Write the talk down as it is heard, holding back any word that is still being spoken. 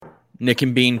Nick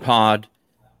and Beane Pod,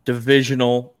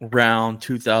 Divisional Round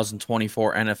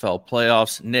 2024 NFL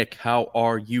Playoffs. Nick, how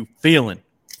are you feeling?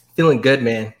 Feeling good,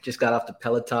 man. Just got off the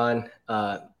Peloton.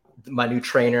 My new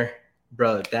trainer,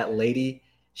 bro, that lady,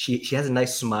 she has a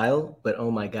nice smile, but oh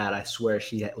my God, I swear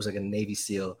she was like a Navy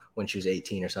SEAL when she was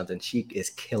 18 or something. She is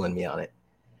killing me on it.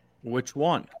 Which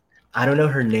one? I don't know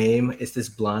her name. It's this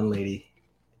blonde lady.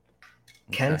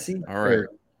 Okay. Kenzie? All right.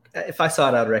 If I saw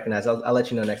it, I'd recognize. I'll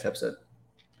let you know next episode.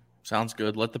 Sounds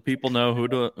good. Let the people know who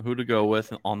to go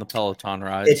with on the Peloton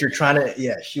ride. If you're trying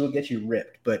to, she will get you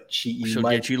ripped, but she'll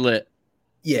get you lit.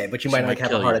 Yeah, but you might like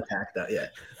have a heart attack though. Yeah,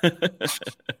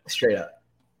 straight up.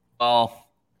 Well,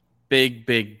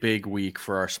 big week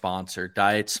for our sponsor,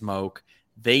 Diet Smoke.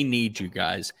 They need you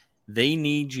guys. They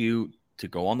need you to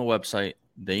go on the website.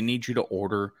 They need you to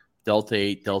order Delta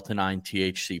 8, Delta 9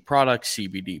 THC products,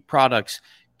 CBD products,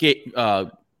 get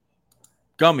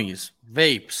gummies,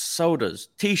 vapes, sodas,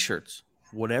 T-shirts,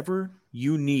 whatever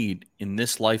you need in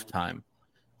this lifetime,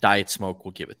 Diet Smoke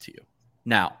will give it to you.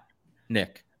 Now,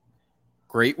 Nick,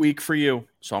 great week for you.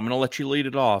 So I'm going to let you lead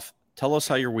it off. Tell us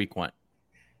how your week went.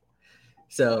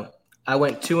 So I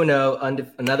went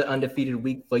 2-0, another undefeated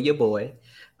week for your boy.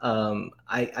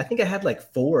 I think I had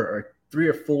like 3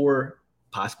 or 4,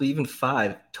 possibly even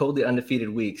 5 totally undefeated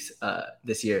weeks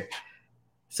this year.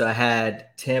 So I had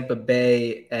Tampa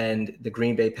Bay and the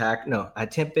Green Bay Pack. No, I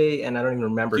had Tampa Bay and I don't even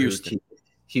remember Houston.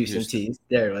 Houston Tees.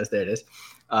 There it is.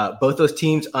 Both those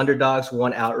teams, underdogs,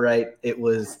 won outright.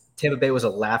 Tampa Bay was a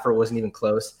laugher. It wasn't even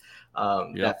close.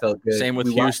 That felt good. Same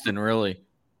with Houston, really.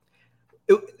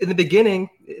 In the beginning,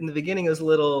 it was a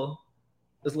little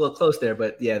close there,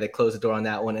 but yeah, they closed the door on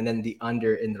that one. And then the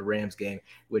under in the Rams game,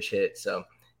 which hit. So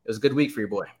it was a good week for your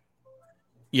boy.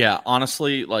 Yeah,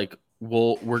 honestly,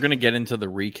 we're going to get into the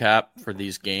recap for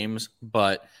these games,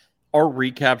 but our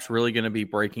recap's really going to be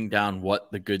breaking down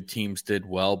what the good teams did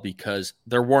well because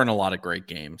there weren't a lot of great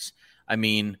games. I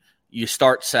mean, you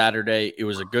start Saturday, it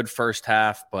was a good first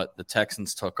half, but the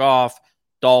Texans took off.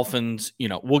 Dolphins,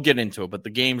 we'll get into it, but the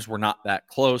games were not that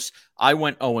close. I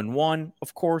went 0-1,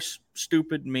 of course,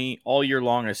 stupid me. All year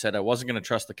long, I said I wasn't going to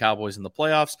trust the Cowboys in the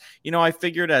playoffs. I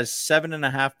figured as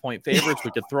 7.5-point favorites,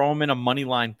 we could throw them in a money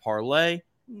line parlay.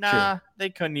 Nah, sure. They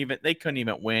couldn't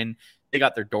even win. They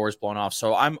got their doors blown off.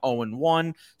 So I'm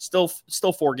 0-1,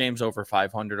 still 4 games over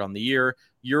 500 on the year.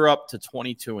 You're up to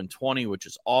 22-20, which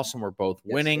is awesome. We're both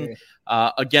winning.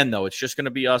 Again, though, it's just going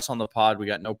to be us on the pod. We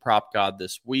got no prop god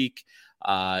this week.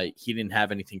 He didn't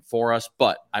have anything for us,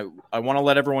 but I want to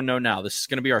let everyone know now, this is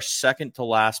going to be our second to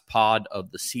last pod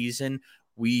of the season.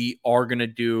 We are going to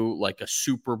do like a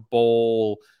Super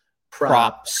Bowl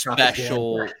prop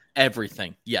special,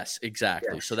 everything. Yes,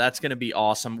 exactly. Yeah. So that's going to be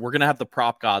awesome. We're going to have the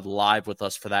prop god live with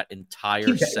us for that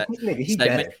entire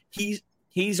segment.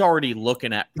 He's already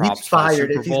looking at props. He's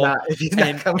fired for Super Bowl. if he's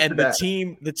not coming and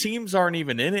the teams aren't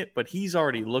even in it, but he's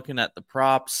already looking at the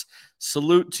props.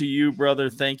 Salute to you, brother.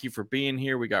 Thank you for being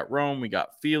here. We got Rome, we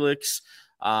got Felix.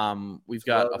 We've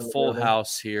got a full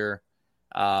house here.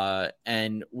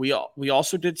 And we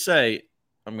also did say,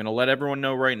 I'm going to let everyone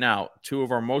know right now, 2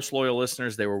 of our most loyal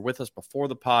listeners, they were with us before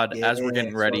the pod as we're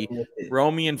getting ready.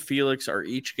 Romy and Felix are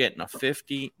each getting a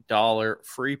 $50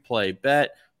 free play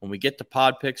bet. When we get to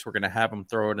pod picks, we're going to have them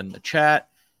throw it in the chat.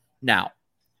 Now,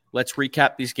 let's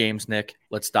recap these games, Nick.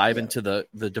 Let's dive into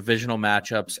the divisional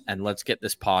matchups, and let's get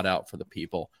this pod out for the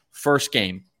people. First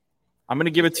game, I'm going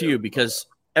to give it to you because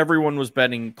everyone was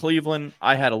betting Cleveland.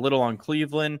 I had a little on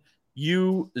Cleveland.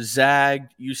 You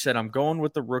zagged. You said, I'm going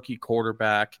with the rookie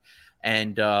quarterback,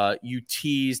 and you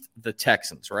teased the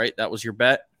Texans, right? That was your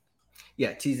bet?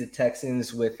 Yeah, tease the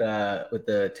Texans with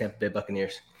the Tampa Bay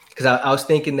Buccaneers. Because I was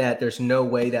thinking that there's no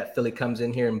way that Philly comes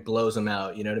in here and blows them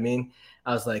out. You know what I mean?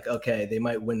 I was like, okay, they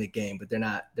might win the game, but they're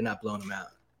not blowing them out.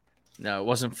 No, it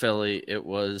wasn't Philly. It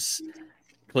was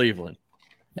Cleveland.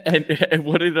 And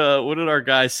what did our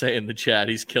guy say in the chat?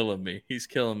 He's killing me. He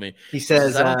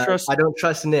says, I don't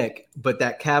trust Nick, but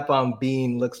that cap on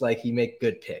Beane looks like he make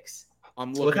good picks.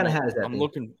 What kind of hat is that?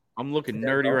 I'm looking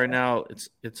nerdy right now.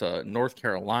 It's a North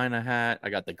Carolina hat. I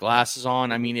got the glasses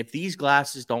on. I mean, if these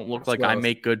glasses don't look like I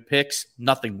make good picks,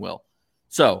 nothing will.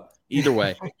 So either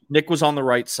way, Nick was on the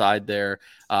right side there.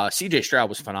 CJ Stroud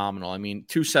was phenomenal. I mean,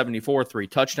 274, 3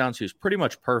 touchdowns. He was pretty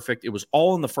much perfect. It was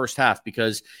all in the first half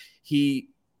because he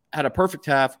had a perfect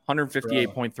half,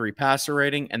 158.3 passer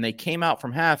rating, and they came out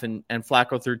from half and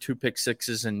Flacco threw 2 pick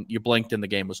sixes, and you blinked and the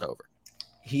game was over.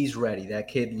 He's ready. That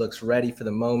kid looks ready for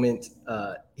the moment.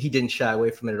 He didn't shy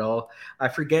away from it at all. I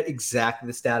forget exactly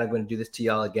the stat. I'm going to do this to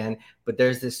y'all again, but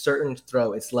there's this certain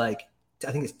throw. It's like,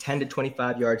 I think it's 10 to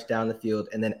 25 yards down the field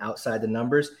and then outside the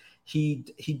numbers. He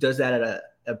does that at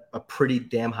a pretty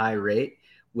damn high rate,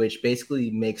 which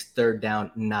basically makes third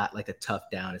down not like a tough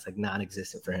down. It's like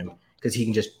non-existent for him because he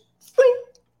can just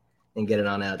and get it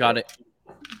on out. Got it.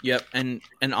 Yep. And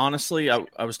honestly,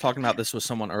 I was talking about this with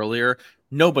someone earlier.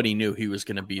 Nobody knew he was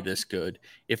going to be this good.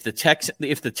 If the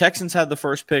Texans had the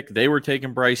first pick, they were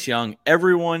taking Bryce Young.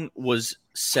 Everyone was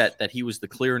set that he was the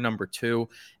clear number 2,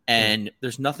 and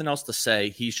there's nothing else to say.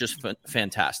 He's just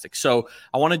fantastic. So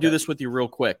I want to do this with you real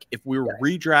quick. If we were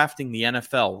redrafting the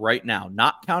NFL right now,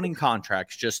 not counting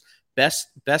contracts, just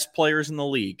best players in the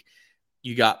league,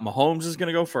 you got Mahomes is going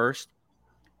to go first.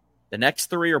 The next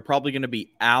 3 are probably going to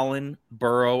be Allen,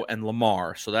 Burrow, and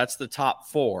Lamar. So that's the top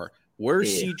 4.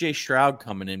 Where's C.J. Stroud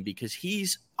coming in? Because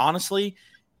he's honestly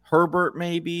Herbert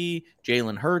maybe,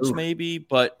 Jalen Hurts maybe,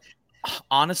 but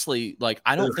honestly, like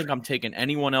I don't think I'm taking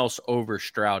anyone else over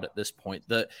Stroud at this point.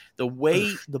 The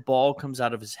way the ball comes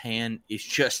out of his hand is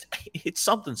just it's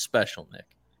something special, Nick.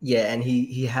 Yeah, and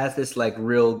he has this like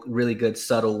really good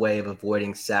subtle way of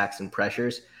avoiding sacks and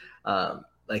pressures.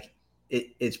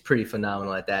 It's pretty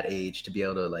phenomenal at that age to be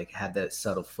able to like have that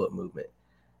subtle foot movement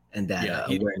and that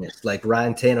awareness. Like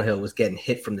Ryan Tannehill was getting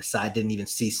hit from the side, didn't even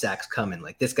see sacks coming.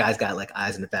 Like this guy's got like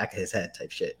eyes in the back of his head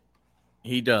type shit.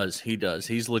 He does.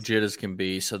 He's legit as can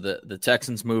be. So the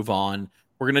Texans move on.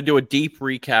 We're going to do a deep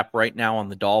recap right now on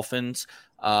the Dolphins.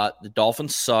 The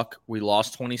Dolphins suck. We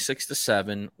lost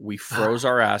 26-7. We froze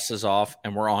our asses off,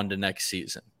 and we're on to next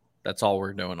season. That's all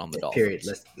we're doing on the Dolphins. Period.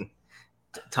 Let's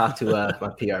talk to my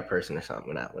PR person or something.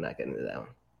 We're not getting into that one.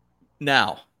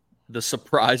 Now, the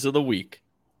surprise of the week.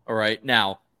 All right.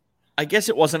 Now, I guess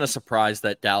it wasn't a surprise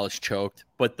that Dallas choked,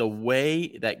 but the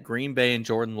way that Green Bay and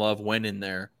Jordan Love went in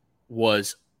there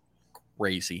was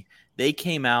crazy. They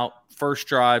came out first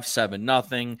drive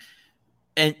 7-0.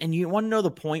 And you want to know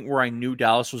the point where I knew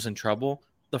Dallas was in trouble?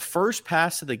 The first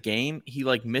pass of the game, he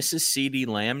like misses CeeDee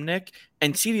Lamb, Nick,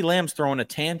 and CeeDee Lamb's throwing a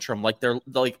tantrum like they're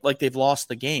like they've lost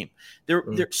the game. There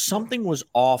something was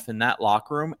off in that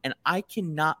locker room, and I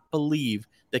cannot believe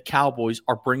the Cowboys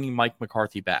are bringing Mike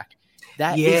McCarthy back.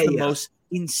 That is the most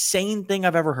insane thing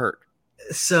I've ever heard.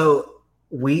 So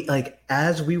we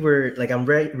as we were I'm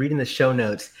reading the show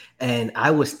notes, and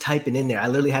I was typing in there. I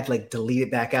literally had to like delete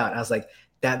it back out. I was like,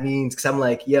 that means, because I'm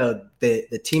like,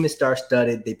 the team is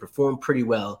star-studded. They perform pretty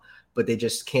well, but they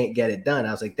just can't get it done.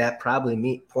 I was like, that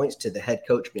probably points to the head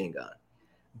coach being gone.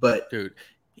 But dude,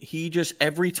 he just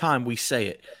every time we say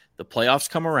it, the playoffs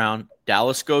come around,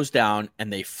 Dallas goes down,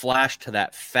 and they flash to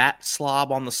that fat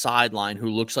slob on the sideline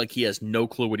who looks like he has no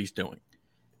clue what he's doing.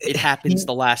 It happens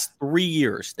the last 3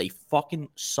 years. They fucking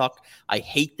suck. I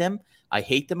hate them. I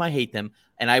hate them.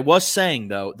 And I was saying,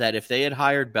 though, that if they had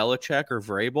hired Belichick or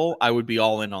Vrabel, I would be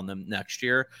all in on them next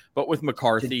year. But with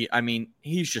McCarthy,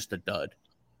 he's just a dud.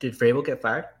 Did Vrabel get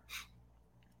fired?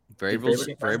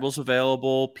 Vrabel's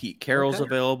available. Pete Carroll's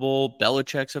available.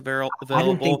 Belichick's available. I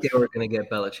didn't think they were going to get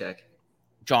Belichick.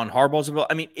 John Harbaugh's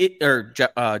available.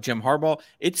 Jim Harbaugh.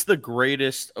 It's the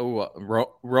greatest.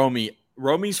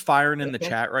 Romy's firing in the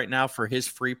chat right now for his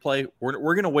free play. We're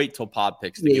going to wait till pod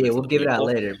picks. We'll give it out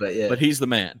later. But he's the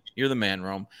man. You're the man,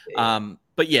 Rome.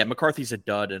 Yeah. McCarthy's a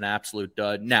dud, an absolute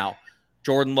dud. Now,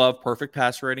 Jordan Love, perfect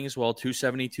passer rating as well,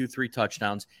 272, 3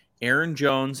 touchdowns. Aaron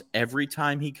Jones, every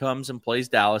time he comes and plays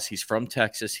Dallas, he's from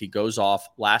Texas. He goes off.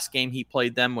 Last game he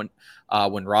played them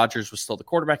when Rodgers was still the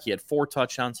quarterback, he had 4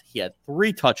 touchdowns. He had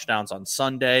 3 touchdowns on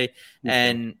Sunday,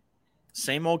 and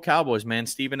same old Cowboys, man.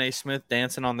 Stephen A. Smith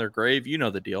dancing on their grave. You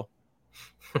know the deal.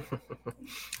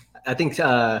 I think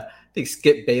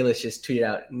Skip Bayless just tweeted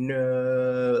out,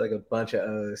 no, like a bunch of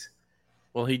O's.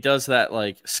 Well, he does that,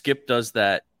 Skip does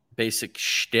that basic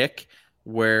shtick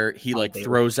where he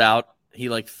throws out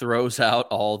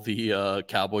all the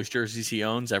Cowboys jerseys he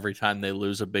owns every time they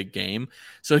lose a big game.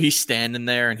 So he's standing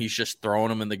there and he's just throwing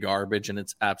them in the garbage, and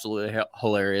it's absolutely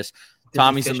hilarious.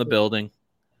 Tommy's in the building.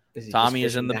 Tommy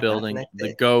is in the building.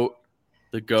 The goat.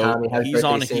 Tommy, he's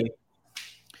on a heat.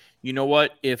 You know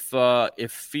what? If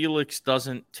Felix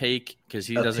doesn't take, because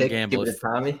he doesn't gamble.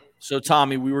 So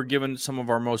Tommy, we were giving some of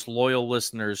our most loyal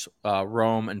listeners,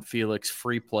 Rome and Felix,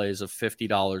 free plays of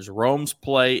 $50. Rome's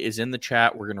play is in the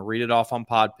chat. We're going to read it off on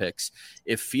Pod Picks.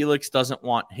 If Felix doesn't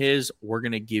want his, we're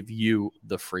going to give you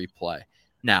the free play.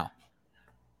 Now,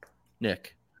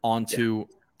 Nick, on to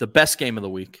the best game of the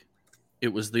week.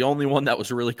 It was the only one that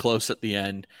was really close at the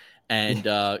end, and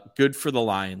good for the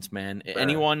Lions, man.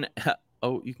 Anyone?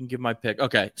 Oh, you can give my pick.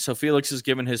 Okay, so Felix has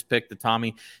given his pick to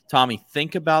Tommy. Tommy,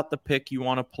 think about the pick you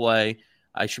want to play.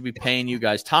 I should be paying you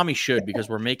guys. Tommy should, because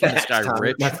we're making this guy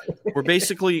rich.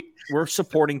 We're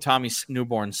supporting Tommy's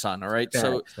newborn son. All right.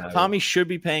 So Tommy should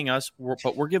be paying us,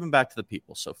 but we're giving back to the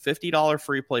people. So $50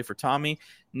 free play for Tommy.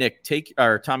 Nick,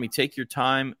 Tommy, take your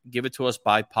time. Give it to us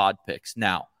by pod picks.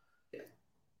 Now,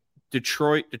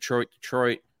 Detroit.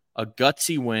 A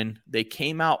gutsy win. They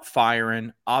came out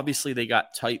firing. Obviously, they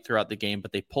got tight throughout the game,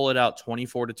 but they pull it out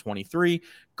 24-23.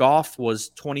 Goff was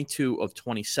 22 of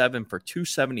 27 for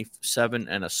 277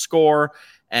 and a score.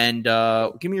 And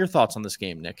give me your thoughts on this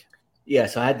game, Nick. Yeah,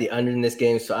 so I had the under in this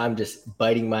game, so I'm just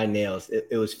biting my nails.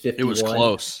 It was 51. It was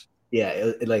close. Yeah,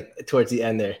 it like towards the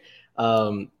end there.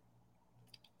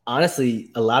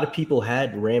 Honestly, a lot of people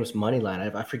had Rams money line.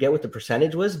 I forget what the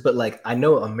percentage was, but like I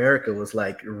know America was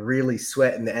like really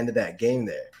sweating the end of that game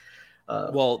there.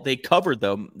 Well, they covered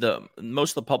though.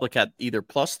 Most of the public had either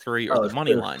 +3 or the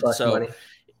money line. So money.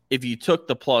 If you took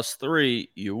the +3,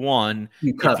 you won.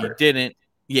 You covered. If you didn't,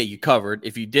 you covered.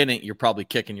 If you didn't, you're probably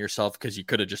kicking yourself because you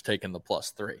could have just taken the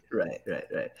 +3. Right.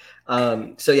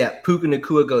 So yeah, Puka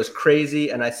Nacua goes crazy,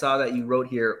 and I saw that you wrote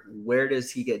here, where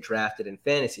does he get drafted in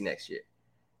fantasy next year?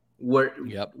 What's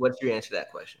your answer to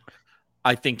that question?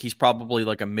 I think he's probably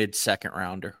like a mid-second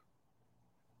rounder.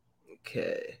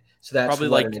 Okay. So that's probably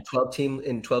like in a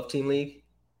 12-team league?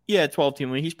 Yeah, 12-team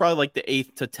league. He's probably like the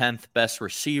 8th to 10th best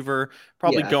receiver.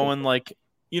 Probably going like,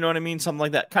 you know what I mean? Something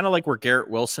like that. Kind of like where Garrett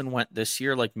Wilson went this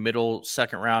year, like middle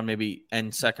second round, maybe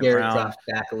end second round. Garrett drops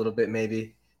back a little bit,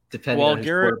 maybe. Depending on his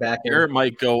quarterback. Garrett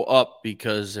might go up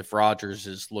because if Rodgers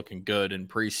is looking good in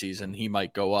preseason, he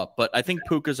might go up. But I think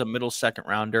Puka's a middle second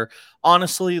rounder.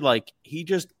 Honestly, like he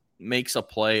just makes a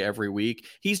play every week.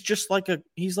 He's like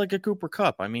a Cooper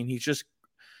Kupp. I mean, he's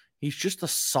just a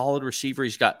solid receiver.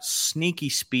 He's got sneaky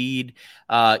speed.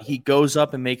 He goes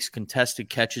up and makes contested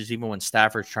catches even when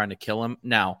Stafford's trying to kill him.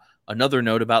 Now, another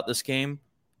note about this game,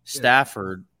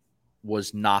 Stafford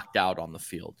was knocked out on the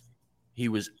field. He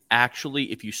was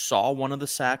actually, if you saw one of the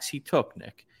sacks he took,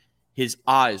 Nick, his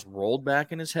eyes rolled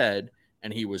back in his head,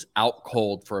 and he was out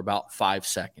cold for about 5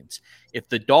 seconds. If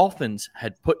the Dolphins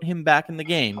had put him back in the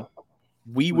game,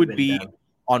 we would be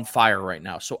on fire right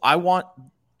now. So I want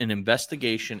an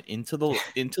investigation into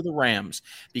the Rams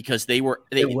because he was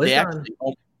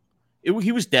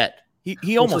dead.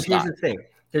 He almost died.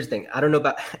 Here's the thing. I don't know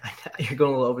about you're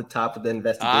going a little over the top of the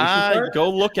investigation part. Go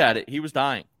look at it. He was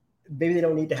dying. Maybe they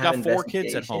don't need to have got 4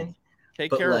 kids at home.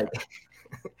 Take care of them.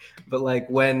 But like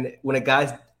when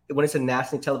it's a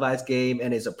nationally televised game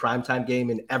and it's a primetime game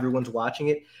and everyone's watching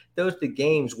it, those are the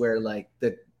games where like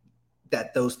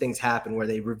that those things happen where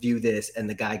they review this and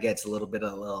the guy gets a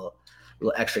little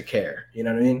extra care. You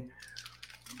know what I mean?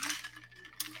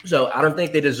 So I don't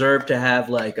think they deserve to have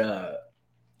like a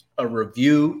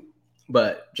review,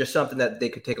 but just something that they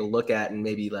could take a look at and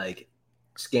maybe like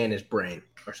scan his brain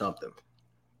or something.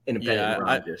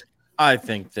 I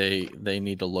think they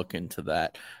need to look into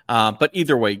that. But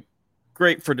either way,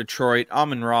 great for Detroit.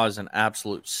 Amon-Ra is an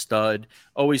absolute stud,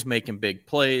 always making big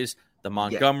plays. The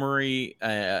Montgomery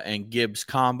and Gibbs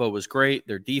combo was great.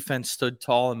 Their defense stood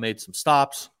tall and made some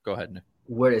stops. Go ahead, Nick.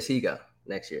 Where does he go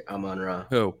next year? Amon-Ra.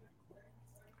 Who?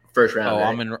 First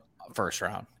round. Right? First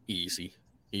round. Easy.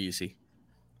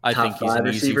 I think he's an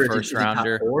easy first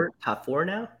rounder. Top four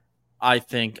now? I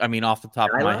mean, off the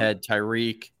top of my head,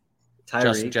 Tyreek,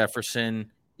 Justin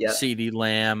Jefferson, CeeDee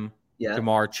Lamb,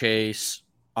 Jamar Chase,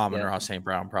 Amon-Ra St.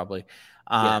 Brown probably.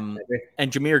 And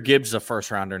Jahmyr Gibbs is a first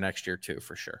rounder next year too,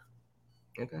 for sure.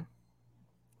 Okay.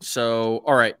 So,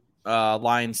 all right.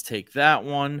 Lions take that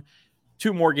one.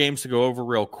 2 more games to go over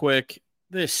real quick.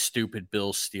 This stupid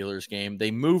Bills-Steelers game.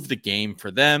 They move the game for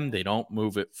them. They don't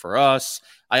move it for us.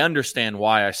 I understand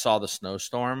why. I saw the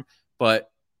snowstorm,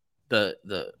 but the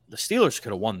Steelers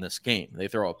could have won this game. They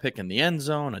throw a pick in the end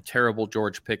zone, a terrible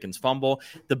George Pickens fumble.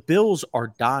 The Bills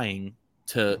are dying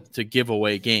to give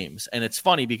away games. And it's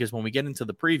funny because when we get into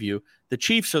the preview, the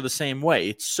Chiefs are the same way.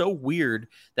 It's so weird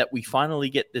that we finally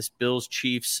get this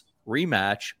Bills-Chiefs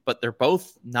rematch, but they're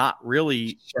both not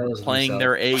really playing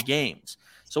their A games.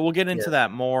 So we'll get into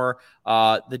that more.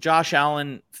 The Josh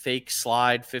Allen fake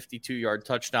slide 52-yard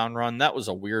touchdown run, that was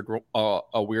a weird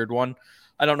one.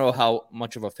 I don't know how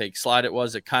much of a fake slide it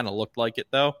was. It kind of looked like it,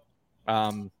 though.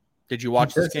 Did you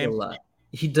watch this game?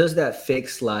 He does that fake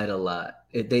slide a lot.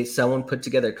 Someone put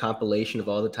together a compilation of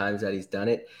all the times that he's done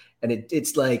it, and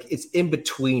it's like it's in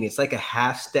between. It's like a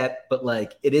half step, but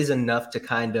like it is enough to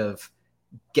kind of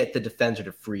get the defender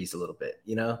to freeze a little bit,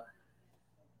 you know?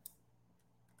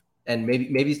 And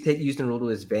maybe he's using the rule to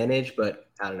his advantage, but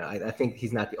I don't know. I think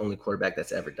he's not the only quarterback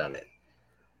that's ever done it.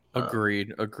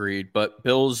 Agreed. But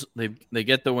Bills, they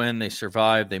get the win, they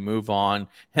survive, they move on,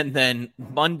 and then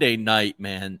Monday night,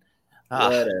 man,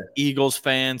 Eagles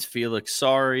fans, Felix,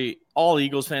 sorry, all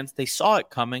Eagles fans, they saw it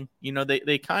coming.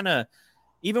 They kind of,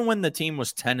 even when the team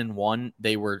was 10-1,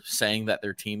 they were saying that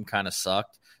their team kind of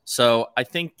sucked. So I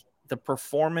think the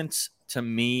performance, to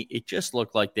me, it just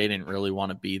looked like they didn't really want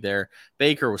to be there.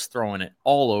 Baker was throwing it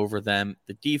all over them.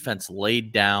 The defense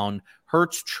laid down.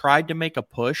 Hurts tried to make a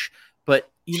push, but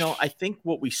I think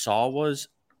what we saw was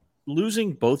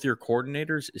losing both your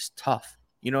coordinators is tough.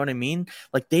 You know what I mean?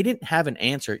 Like, they didn't have an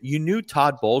answer. You knew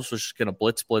Todd Bowles was just going to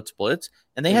blitz,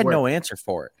 and they had no answer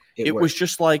for it. It was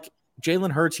just like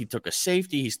Jalen Hurts, he took a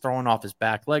safety. He's throwing off his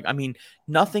back leg. I mean,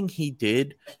 nothing he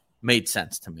did made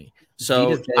sense to me.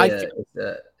 So is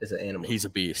an animal. He's a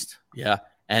beast. Yeah.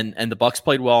 And the Bucs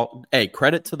played well. Hey,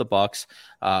 credit to the Bucs.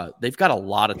 They've got a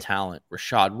lot of talent.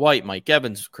 Rashad White, Mike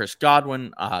Evans, Chris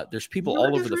Godwin. There's people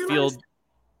all over the field.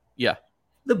 Yeah.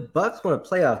 The Bucs won a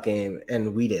playoff game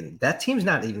and we didn't. That team's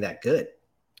not even that good.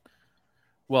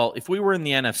 Well, if we were in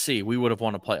the NFC, we would have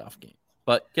won a playoff game.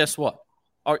 But guess what?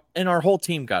 Our whole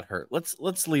team got hurt.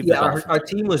 Let's leave. Yeah, our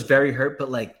team was very hurt,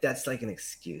 but that's an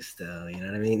excuse, though. You know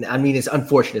what I mean? I mean, it's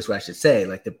unfortunate, is what I should say.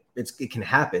 It can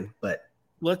happen, but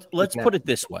let's put it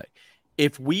this way: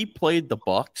 if we played the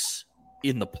Bucs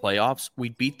in the playoffs,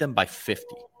 we'd beat them by 50.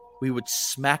 We would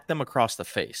smack them across the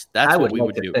face. That's what we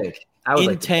would do.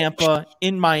 In Tampa,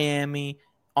 in Miami,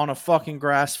 on a fucking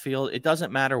grass field. It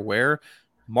doesn't matter where.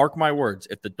 Mark my words,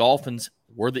 if the Dolphins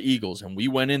were the Eagles and we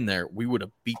went in there, we would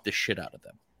have beat the shit out of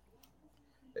them.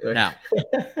 Now,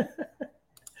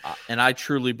 and I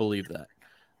truly believe that.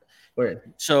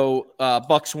 So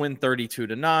Bucs win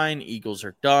 32-9. Eagles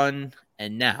are done.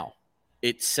 And now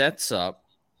it sets up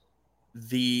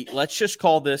let's just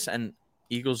call this, and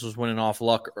Eagles was winning off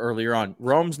luck earlier on.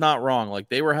 Rome's not wrong. Like,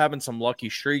 they were having some lucky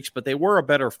streaks, but they were a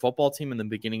better football team in the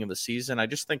beginning of the season. I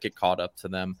just think it caught up to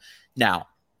them. Now,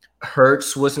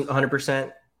 Hurts wasn't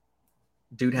 100%.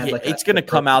 Dude had it's going to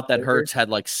come out that Hurts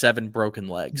had 7 broken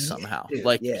legs somehow.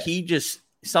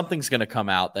 Something's going to come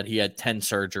out that he had 10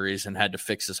 surgeries and had to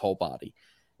fix his whole body.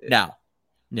 Yeah. Now,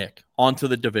 Nick, on to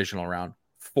the divisional round.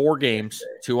 4 games,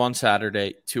 2 on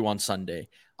Saturday, 2 on Sunday.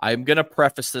 I'm going to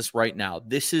preface this right now.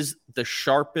 This is the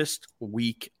sharpest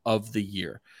week of the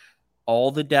year.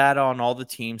 All the data on all the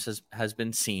teams has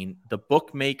been seen. The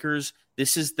bookmakers,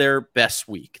 this is their best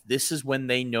week. This is when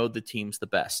they know the team's the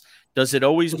best. Does it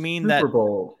always mean that Super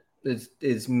Bowl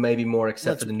is maybe more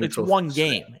except for the neutral? It's one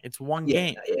game. It's one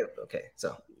game. Yeah, okay.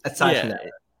 So aside from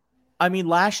that, I mean,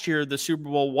 last year the Super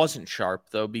Bowl wasn't sharp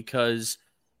though, because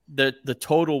the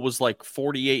total was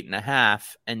 48.5,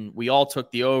 and we all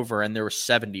took the over, and there were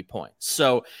 70 points.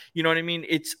 So, you know what I mean?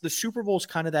 It's the Super Bowl is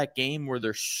kind of that game where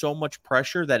there's so much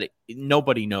pressure that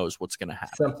nobody knows what's going to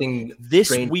happen. Something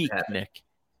this week, Nick,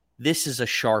 this is a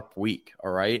sharp week,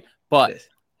 all right? But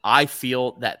I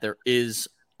feel that there is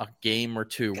a game or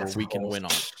two where we can win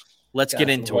on. Let's get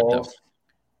into it, though.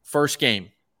 First game,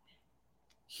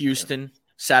 Houston,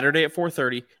 Saturday at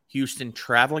 4:30. Houston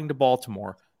traveling to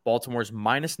Baltimore. Baltimore's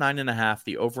 -9.5.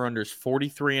 The over-under is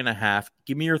 43.5.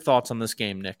 Give me your thoughts on this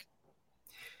game, Nick.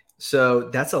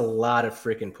 So that's a lot of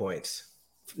freaking points.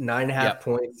 9.5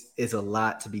 points is a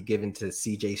lot to be given to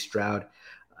C.J. Stroud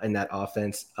in that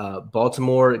offense.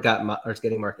 Baltimore is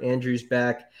getting Mark Andrews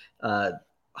back.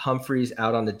 Humphreys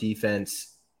out on the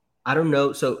defense. I don't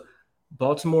know. So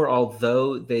Baltimore,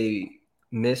 although they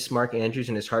miss Mark Andrews,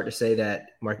 and it's hard to say that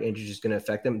Mark Andrews is going to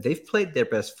affect them, they've played their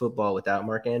best football without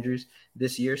Mark Andrews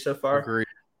this year so far. Agreed.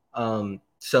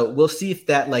 So we'll see if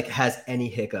that has any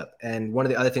hiccup. And one of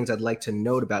the other things I'd like to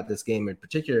note about this game in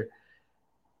particular,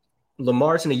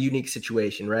 Lamar's in a unique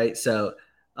situation, right? So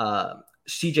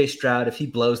CJ Stroud, if he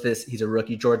blows this, he's a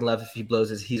rookie. Jordan Love, if he blows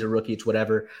this, he's a rookie. It's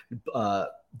whatever.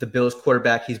 The Bills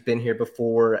quarterback, he's been here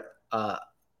before.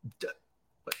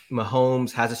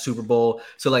 Mahomes has a Super Bowl.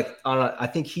 So I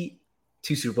think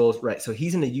 2 Super Bowls, right? So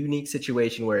he's in a unique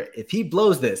situation where if he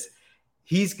blows this,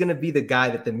 he's going to be the guy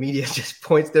that the media just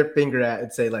points their finger at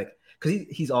and say, because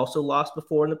he's also lost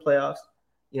before in the playoffs.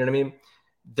 You know what I mean?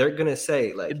 They're going to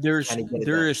say, there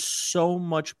is so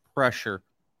much pressure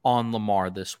on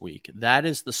Lamar this week. That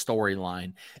is the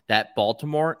storyline. That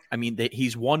Baltimore, I mean,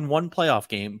 he's won 1 playoff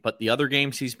game, but the other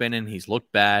games he's been in, he's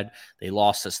looked bad. They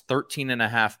lost as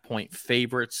 13.5 point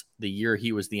favorites the year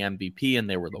he was the MVP, and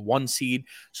they were the 1 seed.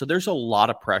 So there's a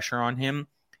lot of pressure on him.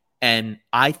 And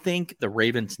I think the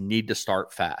Ravens need to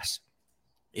start fast.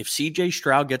 If CJ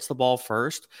Stroud gets the ball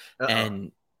first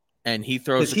and he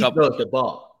throws the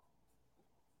ball.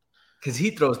 Because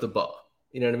he throws the ball.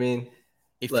 You know what I mean?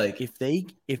 If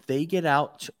they get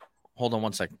out, hold on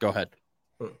one second. Go ahead.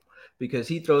 because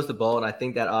he throws the ball, and I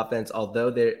think that offense, although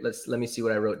let me see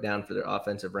what I wrote down for their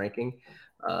offensive ranking.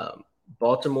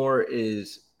 Baltimore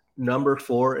is number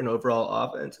 4 in overall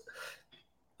offense,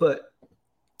 but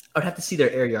I'd have to see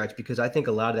their air yards because I think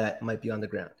a lot of that might be on the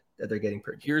ground that they're getting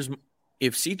per game.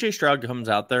 If CJ Stroud comes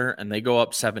out there and they go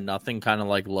up 7-0, kind of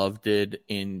like Love did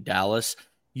in Dallas,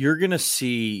 you're going to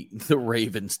see the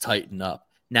Ravens tighten up.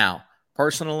 Now,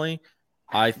 personally,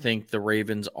 I think the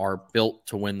Ravens are built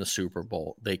to win the Super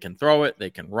Bowl. They can throw it. They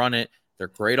can run it. They're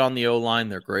great on the O-line.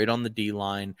 They're great on the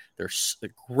D-line. They're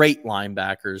great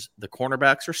linebackers. The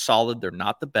cornerbacks are solid. They're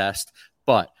not the best.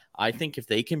 But I think if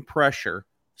they can pressure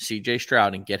CJ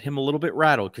Stroud and get him a little bit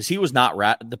rattled, because he was not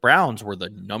the Browns were the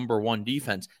number 1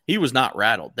 defense. He was not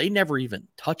rattled. They never even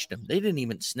touched him. They didn't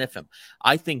even sniff him.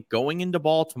 I think going into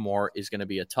Baltimore is going to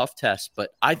be a tough test,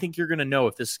 but I think you're going to know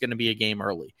if this is going to be a game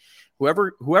early.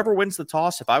 Whoever wins the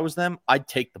toss, if I was them, I'd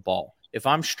take the ball. If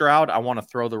I'm Stroud, I want to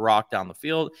throw the rock down the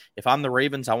field. If I'm the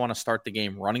Ravens, I want to start the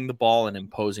game running the ball and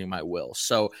imposing my will.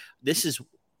 So this is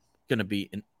going to be,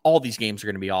 and all these games are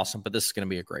going to be awesome, but this is going to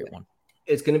be a great one.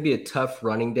 It's going to be a tough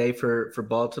running day for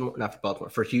Baltimore, not for Baltimore,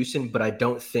 for Houston, but I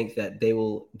don't think that they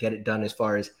will get it done as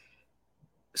far as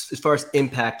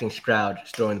impacting Stroud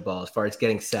throwing the ball, as far as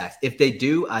getting sacks. If they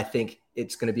do, I think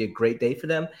it's going to be a great day for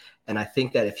them. And I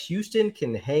think that if Houston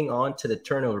can hang on to the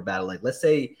turnover battle, like let's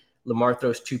say Lamar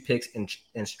throws 2 picks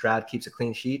and Stroud keeps a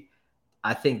clean sheet,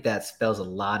 I think that spells a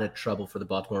lot of trouble for the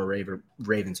Baltimore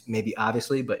Ravens. Maybe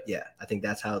obviously, but yeah, I think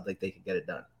that's how they could get it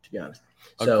done, to be honest.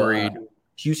 Agreed. So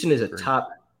Houston is a top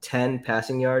 10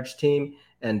 passing yards team,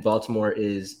 and Baltimore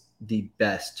is the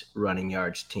best running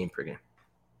yards team per game.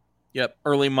 Yep.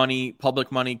 Early money,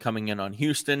 public money coming in on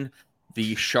Houston.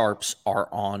 The Sharps are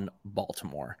on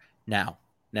Baltimore. Now,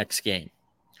 next game.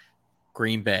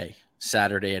 Green Bay,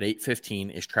 Saturday at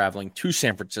 8:15, is traveling to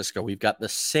San Francisco. We've got the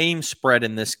same spread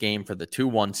in this game for the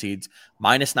 2-1 seeds.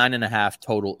 -9.5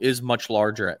 total is much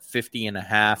larger at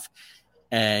 50.5.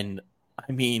 And,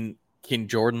 I mean, can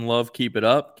Jordan Love keep it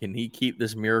up? Can he keep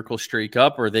this miracle streak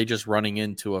up, or are they just running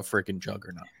into a freaking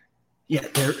juggernaut? Yeah,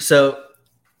 so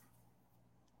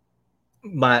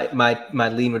my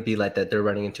lean would be like that. They're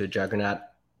running into a juggernaut.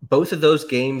 Both of those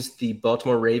games, the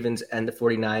Baltimore Ravens and the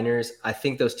 49ers, I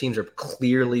think those teams are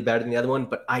clearly better than the other one,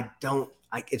 but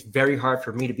it's very hard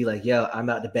for me to be like, yeah, I'm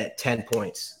about to bet 10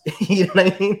 points. You know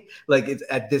what I mean? Like it's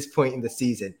at this point in the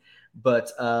season.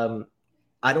 But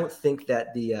I don't think the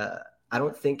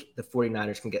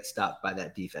 49ers can get stopped by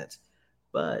that defense.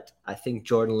 But I think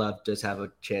Jordan Love does have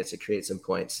a chance to create some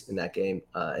points in that game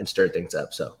and stir things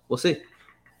up. So we'll see.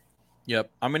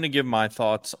 Yep. I'm going to give my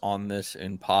thoughts on this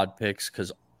in pod picks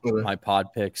because my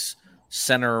pod picks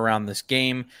center around this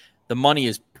game. The money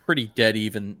is pretty dead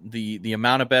even. The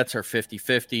amount of bets are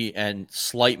 50-50 and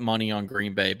slight money on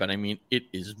Green Bay. But, I mean, it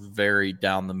is very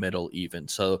down the middle even.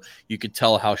 So you could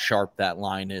tell how sharp that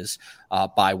line is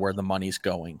by where the money's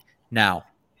going. Now,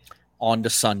 on to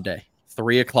Sunday,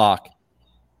 3 o'clock.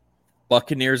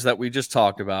 Buccaneers that we just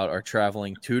talked about are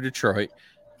traveling to Detroit.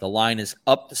 The line is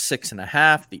up to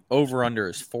 6.5. The over-under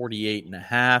is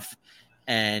 48.5.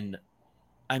 And,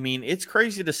 I mean, it's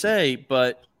crazy to say,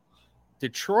 but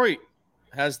Detroit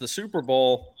has the Super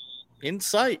Bowl in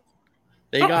sight.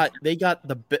 They got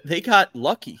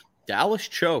lucky. Dallas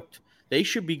choked. They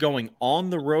should be going on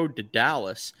the road to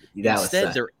Dallas.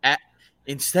 Instead,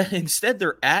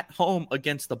 they're at home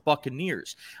against the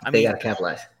Buccaneers. They got to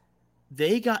capitalize.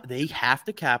 They have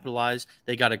to capitalize.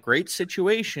 They got a great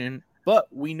situation, but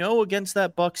we know against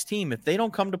that Bucs team, if they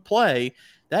don't come to play,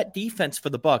 that defense for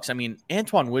the Bucs. I mean,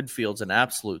 Antoine Woodfield's an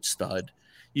absolute stud.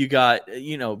 You got,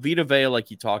 Vita Vea, like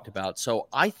you talked about. So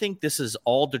I think this is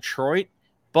all Detroit,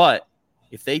 but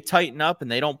if they tighten up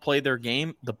and they don't play their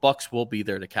game, the Bucs will be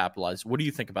there to capitalize. What do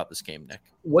you think about this game, Nick?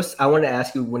 I want to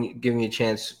ask you, when you give me a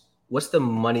chance, what's the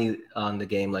money on the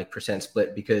game, like percent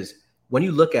split? Because when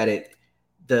you look at it,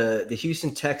 the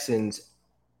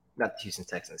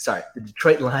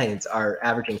Detroit Lions are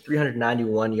averaging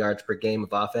 391 yards per game of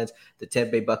offense. The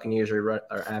Tampa Bay Buccaneers are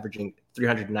averaging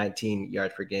 319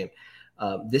 yards per game.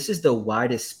 This is the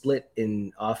widest split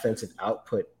in offensive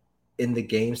output in the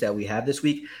games that we have this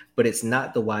week, but it's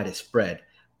not the widest spread.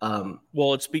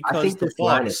 Well, it's because I think the this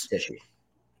line is fishy.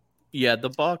 Yeah, the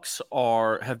Bucs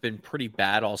have been pretty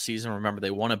bad all season. Remember,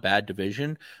 they won a bad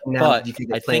division. Now, but do you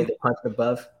think they're playing the punch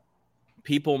above?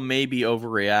 People may be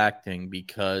overreacting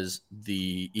because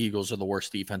the Eagles are the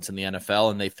worst defense in the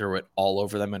NFL, and they threw it all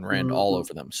over them and ran all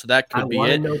over them. So that could be it. I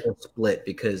want to know the split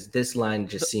because this line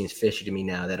just seems fishy to me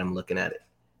now that I'm looking at it.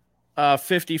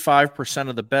 55%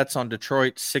 of the bets on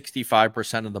Detroit,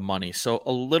 65% of the money. So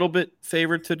a little bit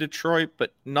favored to Detroit,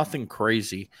 but nothing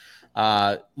crazy.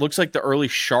 Looks like the early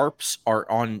sharps are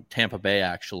on Tampa Bay,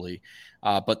 actually.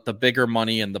 But the bigger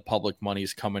money and the public money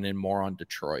is coming in more on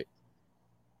Detroit.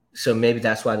 So maybe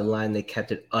that's why the line, they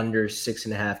kept it under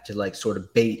 6.5 to like sort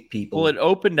of bait people. Well, it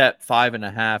opened at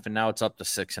 5.5 and now it's up to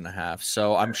 6.5.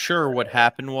 So I'm sure what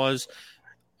happened was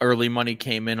early money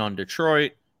came in on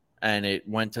Detroit and it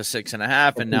went to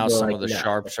 6.5. And now some of the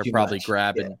sharps are probably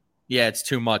grabbing. Yeah, it's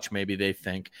too much. Maybe they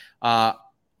think.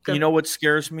 You know what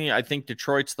scares me? I think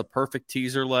Detroit's the perfect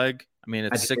teaser leg. I mean,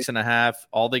 it's 6.5.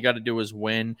 All they got to do is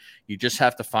win. You just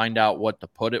have to find out what to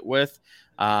put it with.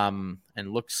 And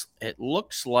it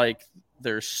looks like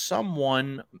there's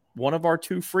one of our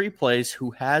two free plays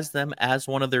who has them as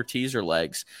one of their teaser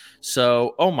legs.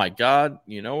 So, oh my God,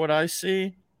 you know what I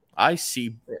see? I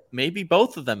see maybe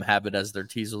both of them have it as their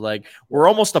teaser leg. We're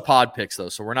almost to pod picks though,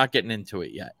 so we're not getting into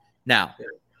it yet. Now,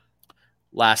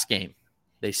 last game.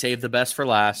 They saved the best for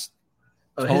last.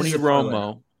 Tony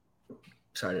Romo.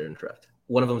 Sorry to interrupt.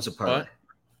 One of them is a parlay.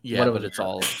 Yeah, but it's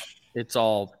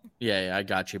all. Yeah, I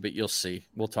got you. But you'll see.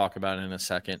 We'll talk about it in a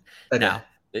second. Okay. Now,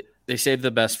 they saved the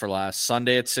best for last.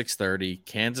 Sunday at 6:30.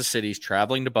 Kansas City's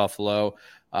traveling to Buffalo.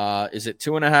 Is it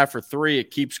 2.5 or 3? It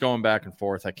keeps going back and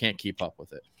forth. I can't keep up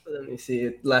with it. Let me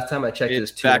see. Last time I checked, it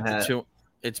was 2.5.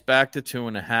 It's back to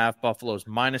 2.5. Buffalo's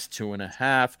minus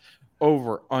 2.5.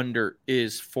 Over under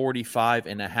is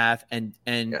 45.5.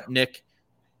 And Nick,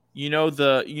 you know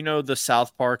the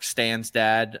South Park Stan's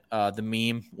dad, the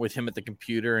meme with him at the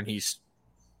computer and he's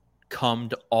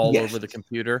cummed all over the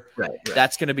computer. Right.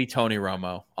 That's going to be Tony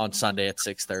Romo on Sunday at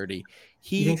 6:30.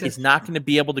 He is not going to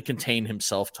be able to contain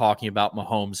himself talking about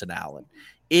Mahomes and Allen.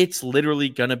 It's literally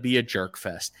going to be a jerk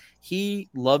fest. He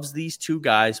loves these two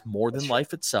guys more than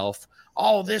life itself.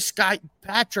 Oh, this guy,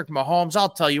 Patrick Mahomes, I'll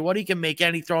tell you what, he can make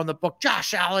any throw in the book.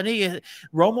 Josh Allen,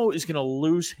 Romo is going to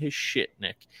lose his shit,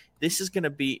 Nick. This is going to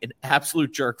be an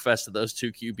absolute jerk fest of those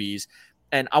two QBs.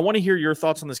 And I want to hear your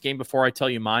thoughts on this game before I tell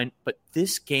you mine. But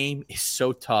this game is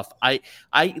so tough. I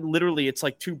literally, it's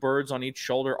like two birds on each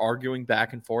shoulder arguing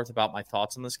back and forth about my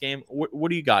thoughts on this game. What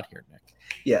do you got here, Nick?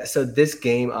 Yeah, so this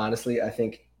game, honestly, I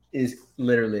think is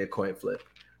literally a coin flip.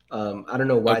 I don't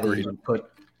know why they even put.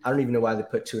 I don't even know why they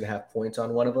put 2.5 points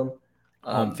on one of them.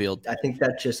 Home field. I think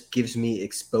that just gives me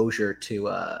exposure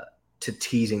to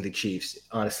teasing the Chiefs,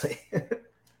 honestly.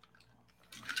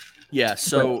 Yeah,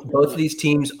 so but both of these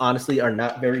teams honestly are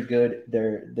not very good.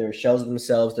 They're shells of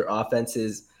themselves. Their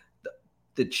offenses,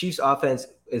 the Chiefs' offense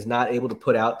is not able to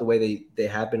put out the way they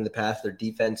have been in the past. Their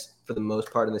defense, for the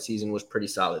most part in the season, was pretty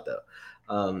solid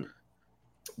though.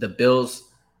 The Bills,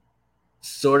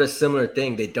 sort of similar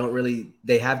thing.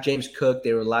 They have James Cook.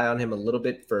 They rely on him a little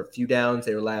bit for a few downs.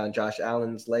 They rely on Josh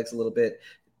Allen's legs a little bit.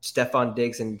 Stephon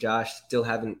Diggs and Josh still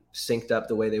haven't synced up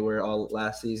the way they were all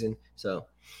last season. So,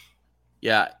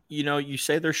 yeah, you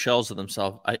say they're shells of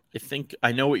themselves. I think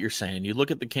I know what you're saying. You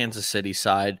look at the Kansas City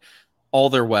side, all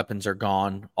their weapons are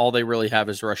gone. All they really have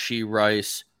is Rashee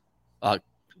Rice,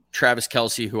 Travis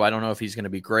Kelce, who I don't know if he's going to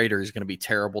be great or he's going to be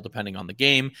terrible depending on the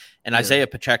game. And Isaiah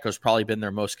Pacheco's probably been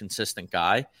their most consistent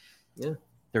guy. Yeah.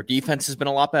 Their defense has been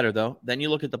a lot better, though. Then you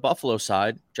look at the Buffalo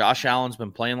side. Josh Allen's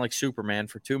been playing like Superman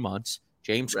for 2 months.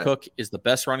 James Cook is the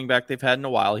best running back they've had in a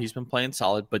while. He's been playing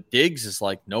solid, but Diggs is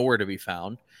like nowhere to be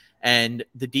found. And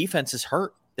the defense is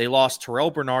hurt. They lost Terrell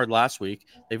Bernard last week.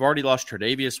 They've already lost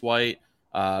Tre'Davious White,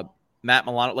 Matt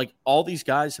Milano. Like all these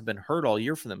guys have been hurt all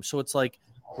year for them. So it's like,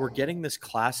 we're getting this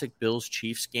classic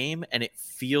Bills-Chiefs game, and it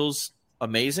feels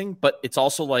amazing, but it's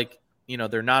also like,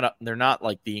 they're not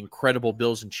like the incredible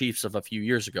Bills and Chiefs of a few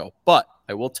years ago. But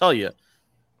I will tell you,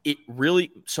 it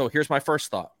really – so here's my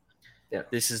first thought. Yeah.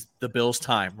 This is the Bills'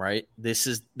 time, right?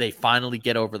 They finally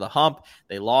get over the hump.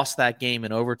 They lost that game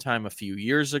in overtime a few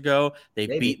years ago. They've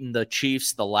beaten the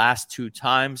Chiefs the last 2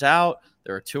 times out.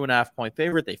 They're a 2.5-point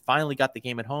favorite. They finally got the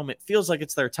game at home. It feels like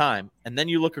it's their time. And then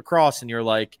you look across and you're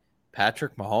like,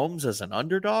 Patrick Mahomes as an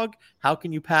underdog? How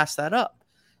can you pass that up?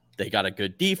 They got a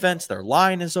good defense. Their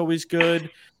line is always good,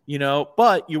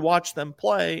 but you watch them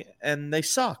play and they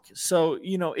suck. So,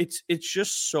 it's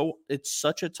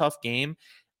such a tough game.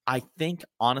 I think,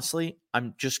 honestly,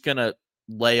 I'm just going to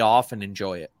lay off and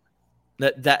enjoy it.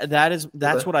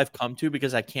 That's what I've come to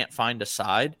because I can't find a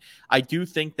side. I do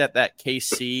think that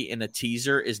KC in a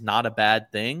teaser is not a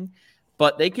bad thing,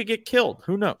 but they could get killed.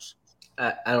 Who knows?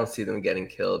 I don't see them getting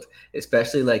killed,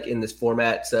 especially like in this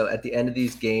format. So at the end of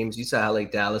these games, you saw how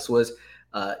like Dallas was.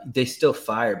 They still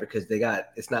fire because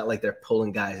it's not like they're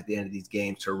pulling guys at the end of these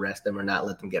games to rest them or not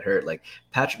let them get hurt. Like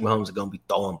Patrick Mahomes is going to be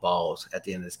throwing balls at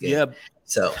the end of this game. Yeah.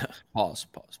 So pause.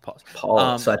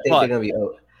 So I think they're going to be.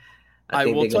 I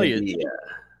will tell you,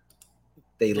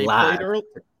 they lied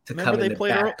to come in the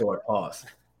back door. Pause.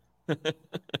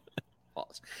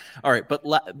 Pause. All right, but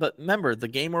remember the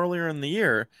game earlier in the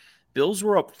year, Bills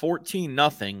were up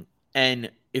 14-0,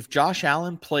 and if Josh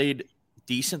Allen played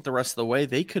decent the rest of the way,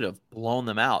 they could have blown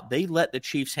them out. They let the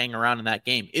Chiefs hang around in that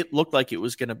game. It looked like it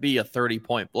was going to be a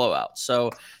 30-point blowout.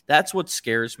 So that's what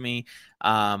scares me.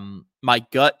 My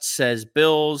gut says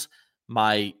Bills.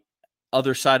 My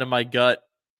other side of my gut,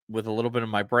 with a little bit of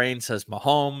my brain, says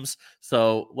Mahomes.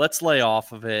 So let's lay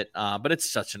off of it. But it's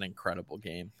such an incredible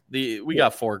game. We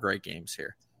got 4 great games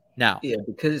here. Now,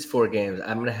 because it's 4 games,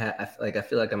 I'm gonna have I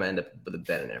feel like I'm gonna end up with a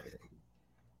bet and everything.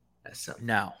 That's something.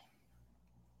 Now,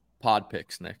 pod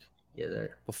picks, Nick. Yeah,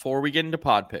 there. Before we get into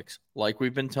pod picks, like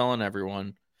we've been telling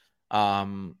everyone,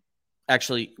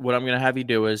 actually, what I'm gonna have you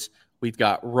do is we've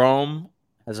got Rome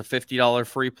has a $50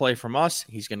 free play from us.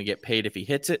 He's going to get paid if he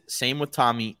hits it. Same with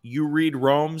Tommy. You read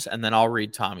Rome's, and then I'll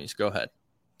read Tommy's. Go ahead.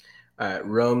 All right.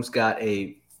 Rome's got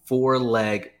a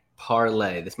 4-leg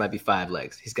parlay. This might be 5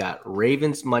 legs. He's got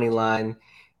Ravens money line.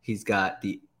 He's got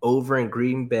the over in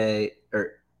Green Bay,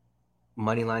 or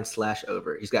money line /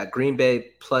 over. He's got Green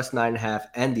Bay plus 9.5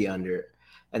 and the under.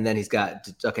 And then he's got,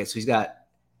 so he's got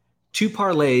 2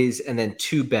 parlays and then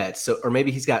 2 bets. So, or maybe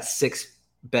he's got 6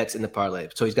 bets in the parlay.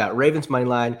 So he's got Ravens money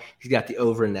line. He's got the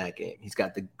over in that game. He's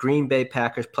got the Green Bay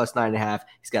Packers plus 9.5.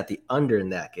 He's got the under in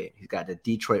that game. He's got the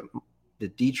Detroit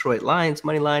Lions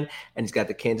money line, and he's got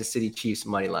the Kansas City Chiefs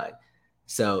money line.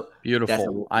 So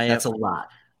beautiful. That's a lot.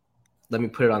 Let me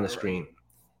put it on the screen.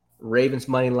 Ravens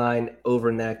money line over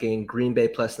in that game. Green Bay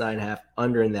plus 9.5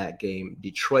 under in that game.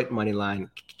 Detroit money line.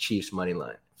 Chiefs money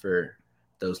line for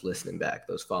those listening back,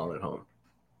 those following at home.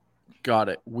 Got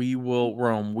it. We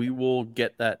will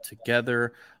get that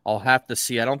together. I'll have to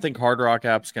see. I don't think Hard Rock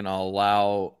App's going to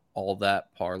allow all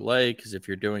that parlay, because if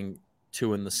you're doing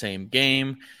 2 in the same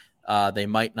game, they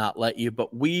might not let you.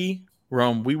 But we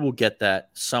will get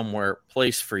that somewhere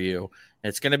placed for you.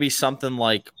 It's going to be something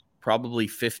like probably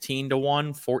 15-1,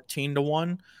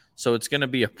 14-1. So it's going to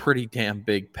be a pretty damn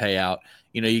big payout.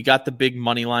 You know, you got the big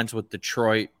money lines with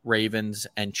Detroit, Ravens,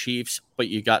 and Chiefs, but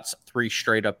you got 3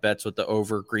 straight up bets with the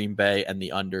over, Green Bay, and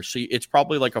the under. So it's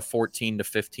probably like a 14 to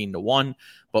 15-1,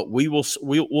 but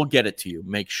we'll get it to you.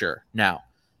 Make sure. Now,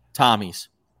 Tommy's,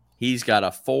 he's got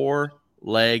a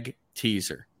 4-leg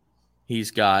teaser. He's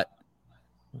got,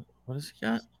 what has he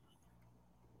got?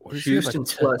 Houston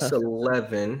plus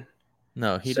 11.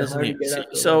 No, he doesn't even see.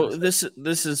 So this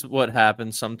is what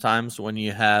happens sometimes when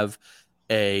you have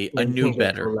a new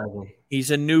bettor.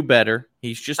 He's a new bettor.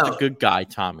 He's just a good guy,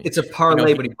 Tommy. It's a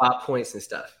parlay, but he bought points and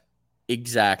stuff.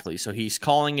 Exactly. So he's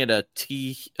calling it a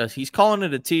he's calling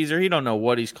it a teaser. He don't know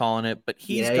what he's calling it, but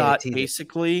he's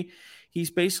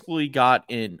basically got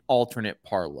an alternate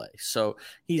parlay. So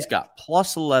he's got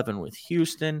plus 11 with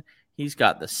Houston. He's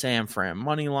got the San Fran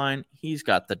money line. He's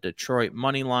got the Detroit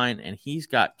money line, and he's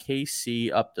got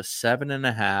KC up to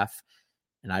 7.5.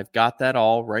 And I've got that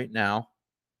all right now.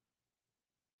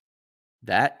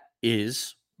 That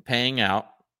is paying out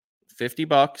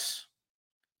 $50.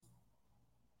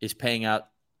 Is paying out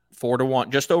 4-1,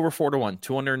 just over 4-1,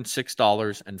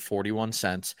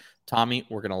 $206.41. Tommy,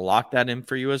 we're going to lock that in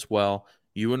for you as well.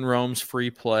 You and Rome's free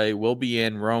play will be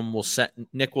in.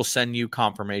 Nick will send you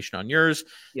confirmation on yours.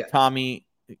 Yeah. Tommy,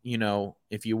 you know,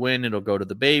 if you win, it'll go to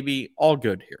the baby. All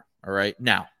good here. All right.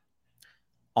 Now,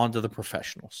 on to the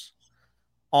professionals.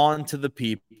 On to the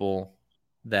people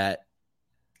that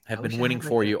have been winning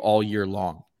for you all year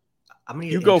long.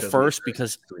 You go first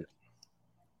because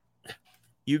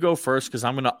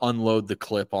I'm going to unload the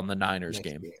clip on the Niners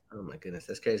game. Oh my goodness,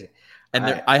 that's crazy. And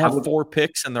I have 4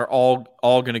 picks, and they're all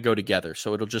going to go together,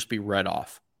 so it'll just be read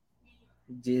off.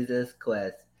 Jesus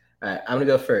Christ. All right, I'm going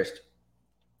to go first.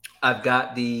 I've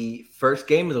got the first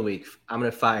game of the week. I'm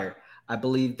going to fire. I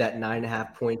believe that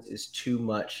 9.5 points is too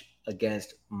much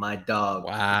against my dog.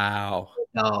 Wow.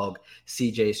 Dog,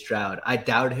 CJ Stroud. I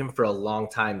doubted him for a long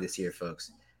time this year,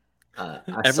 folks.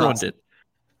 Everyone did.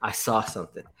 I saw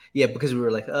something. Yeah, because we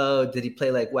were like, oh, did he play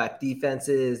like whack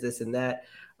defenses, this and that?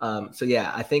 So,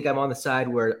 yeah, I think I'm on the side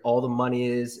where all the money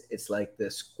is. It's like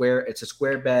it's a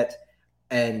square bet.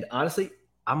 And honestly,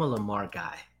 I'm a Lamar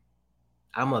guy.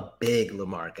 I'm a big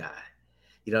Lamar guy.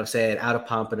 You know what I'm saying? Out of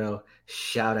Pompano,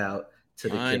 shout out to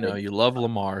the kid. I know, you love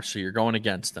Lamar, so you're going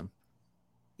against him.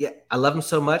 Yeah, I love him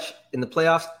so much. In the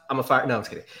playoffs, I'm a fire. No, I'm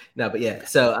just kidding. No, but yeah,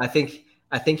 so I think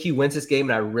he wins this game,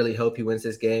 and I really hope he wins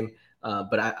this game.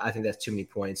 But I think that's too many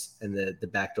points, and the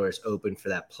back door is open for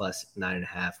that plus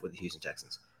 9.5 with the Houston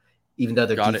Texans. Even though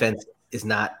their defense is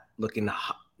not looking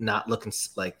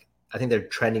like, I think they're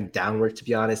trending downward, to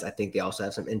be honest. I think they also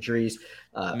have some injuries.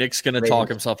 Nick's going to talk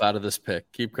himself out of this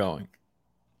pick. Keep going.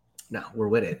 No, we're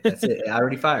with it. That's it. I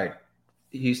already fired.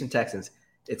 Houston Texans.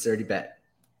 It's already bet.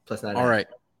 Plus 9.5. All right.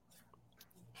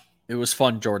 It was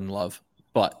fun, Jordan Love,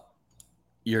 but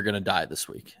you're going to die this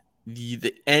week.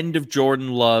 The end of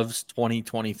Jordan Love's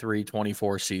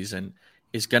 2023-24 season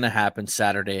is going to happen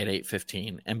Saturday at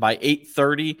 8:15. And by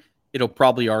 8:30, it'll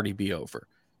probably already be over.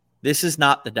 This is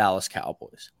not the Dallas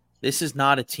Cowboys. This is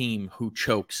not a team who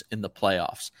chokes in the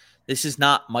playoffs. This is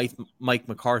not Mike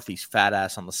McCarthy's fat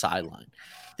ass on the sideline.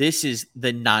 This is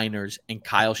the Niners and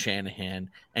Kyle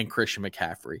Shanahan and Christian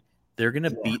McCaffrey. They're going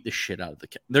to beat the shit out of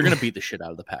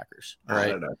the Packers. All right.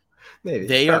 I don't know. Maybe.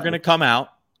 They are going to come out.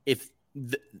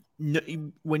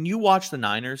 When you watch the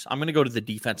Niners, I'm going to go to the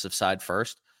defensive side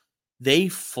first. They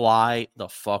fly the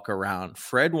fuck around.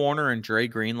 Fred Warner and Dre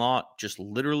Greenlaw just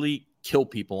literally kill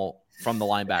people from the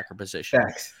linebacker position.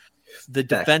 Facts. The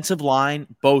defensive line,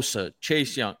 Bosa,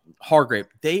 Chase Young, Hargrave,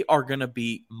 they are going to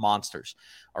be monsters.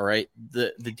 All right.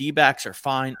 The D-backs are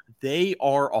fine. They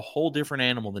are a whole different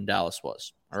animal than Dallas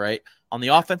was. All right. On the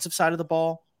offensive side of the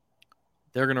ball,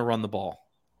 they're going to run the ball,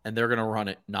 and they're going to run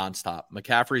it nonstop.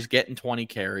 McCaffrey's getting 20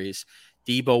 carries.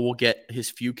 Debo will get his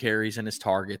few carries and his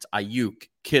targets. Ayuk,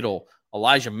 Kittle,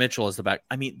 Elijah Mitchell is the back.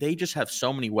 I mean, they just have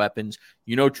so many weapons.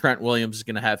 You know, Trent Williams is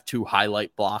going to have 2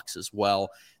 highlight blocks as well.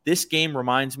 This game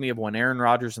reminds me of when Aaron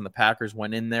Rodgers and the Packers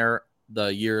went in there the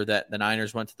year that the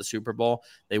Niners went to the Super Bowl.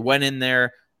 They went in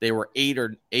there. They were 8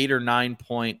 or 9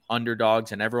 point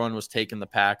underdogs, and everyone was taking the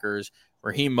Packers.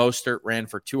 Raheem Mostert ran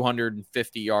for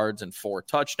 250 yards and 4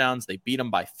 touchdowns. They beat them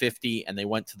by 50, and they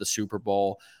went to the Super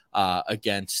Bowl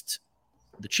against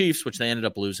the Chiefs, which they ended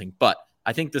up losing. But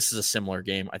I think this is a similar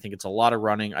game. I think it's a lot of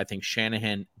running. I think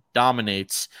Shanahan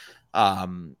dominates.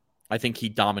 I think he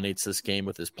dominates this game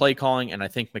with his play calling, and I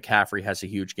think McCaffrey has a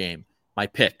huge game. My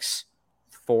picks,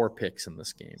 4 picks in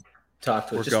this game. Talk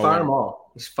to us. Just fire them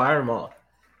all. Just fire them all.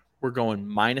 We're going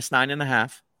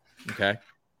 -9.5. Okay,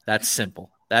 that's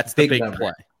simple. That's the big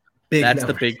play. That's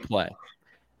the big play.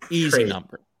 Easy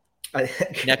number.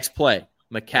 Next play,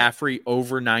 McCaffrey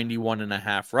over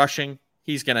 91.5 rushing.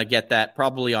 He's going to get that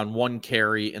probably on 1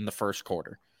 carry in the first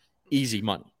quarter. Easy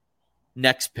money.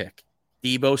 Next pick,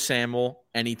 Debo Samuel,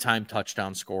 anytime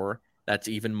touchdown scorer. That's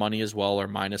even money as well, or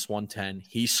 -110.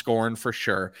 He's scoring for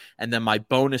sure. And then my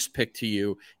bonus pick to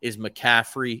you is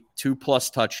McCaffrey, 2+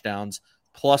 touchdowns,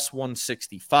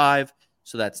 +165.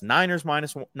 So that's Niners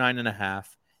 -9.5.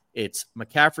 It's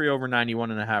McCaffrey over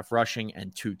 91.5 rushing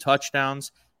and 2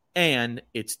 touchdowns. And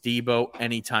it's Debo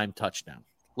anytime touchdown.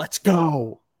 Let's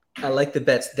go. I like the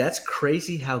bets. That's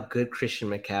crazy how good Christian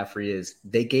McCaffrey is.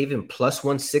 They gave him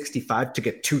 +165 to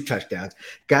get 2 touchdowns.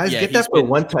 Guys, get that for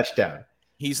 1 touchdown.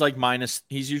 He's like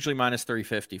he's usually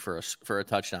 -350 for a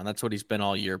touchdown. That's what he's been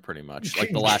all year pretty much,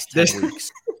 like the last 10 weeks.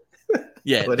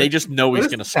 Yeah, they just know he's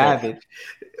going to score.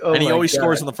 Oh, and he always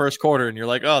scores in the first quarter, and you're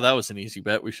like, oh, that was an easy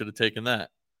bet. We should have taken that.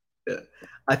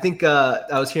 I think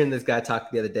I was hearing this guy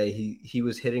talk the other day. He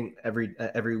was hitting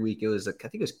every week. It was I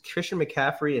think it was Christian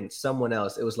McCaffrey and someone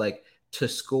else. It was like to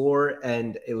score,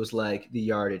 and it was like the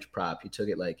yardage prop. He took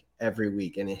it like every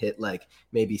week, and it hit like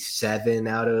maybe 7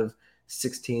 out of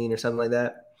 16 or something like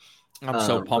that. I'm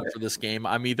so pumped for this game.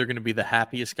 I'm either going to be the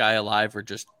happiest guy alive or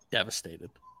just devastated.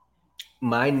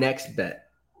 My next bet.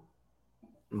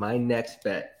 I'm just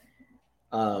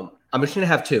going to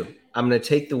have 2. I'm going to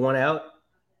take the one out.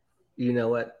 You know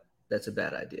what? That's a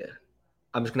bad idea.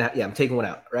 I'm taking one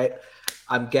out, right?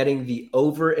 I'm getting the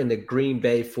over in the Green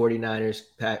Bay 49ers,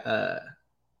 the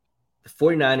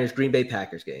 49ers Green Bay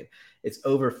Packers game. It's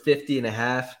over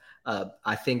 50.5.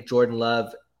 I think Jordan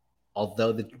Love,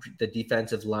 although the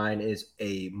defensive line is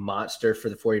a monster for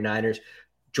the 49ers,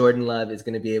 Jordan Love is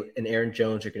going to be and Aaron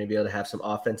Jones are going to be able to have some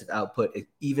offensive output.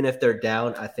 Even if they're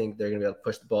down, I think they're going to be able to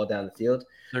push the ball down the field.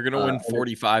 They're going to win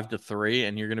 45-3,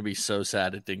 and you're going to be so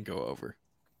sad it didn't go over.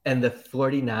 And the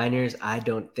 49ers, I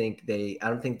don't think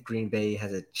Green Bay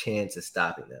has a chance of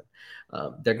stopping them.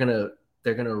 They're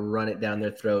gonna run it down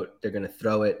their throat. They're going to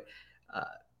throw it.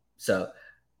 So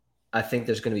I think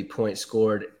there's going to be points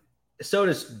scored. So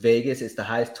does Vegas. It's the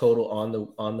highest total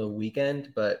on the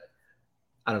weekend, but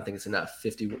I don't think it's enough.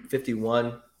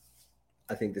 51.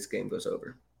 I think this game goes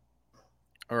over.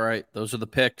 All right. Those are the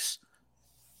picks.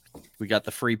 We got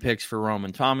the free picks for Rome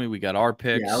and Tommy. We got our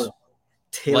picks.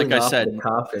 Yeah, like I said, the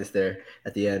confidence there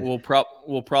at the end. We'll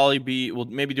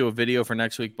maybe do a video for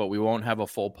next week, but we won't have a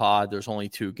full pod. There's only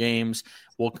 2 games.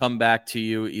 We'll come back to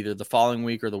you either the following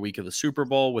week or the week of the Super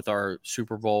Bowl with our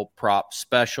Super Bowl prop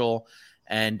special.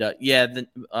 And,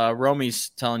 Romy's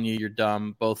telling you you're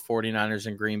dumb. Both 49ers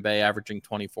and Green Bay averaging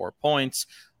 24 points.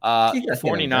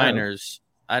 49ers,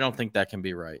 I don't think that can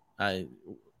be right. I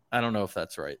don't know if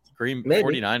that's right.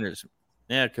 49ers,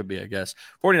 Yeah, it could be, I guess.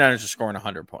 49ers are scoring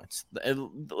 100 points.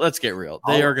 Let's get real.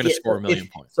 They are going to score a million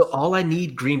points. So all I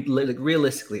need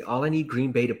realistically, all I need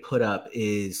Green Bay to put up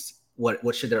is what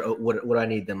do I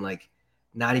need them, like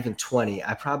not even 20.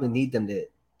 I probably need them to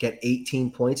get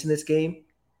 18 points in this game.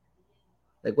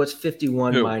 Like what's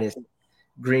 51 minus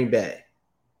Green Bay?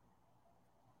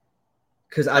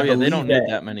 Because I believe they don't need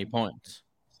that many points.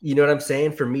 You know what I'm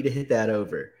saying? For me to hit that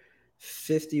over,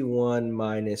 51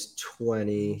 minus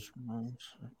 20.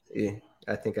 Yeah,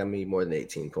 I think I need more than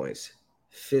 18 points.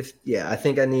 I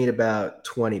think I need about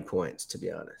 20 points, to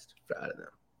be honest, out of them.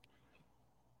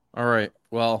 All right.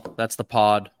 Well, that's the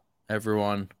pod,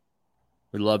 everyone.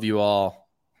 We love you all.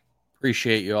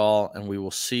 Appreciate you all. And we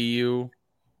will see you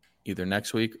either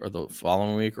next week or the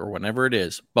following week or whenever it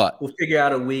is. But we'll figure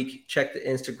out a week. Check the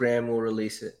Instagram. We'll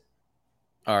release it.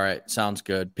 All right. Sounds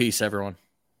good. Peace, everyone.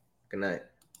 Good night.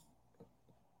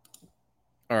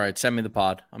 All right. Send me the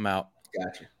pod. I'm out.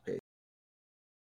 Gotcha. Peace.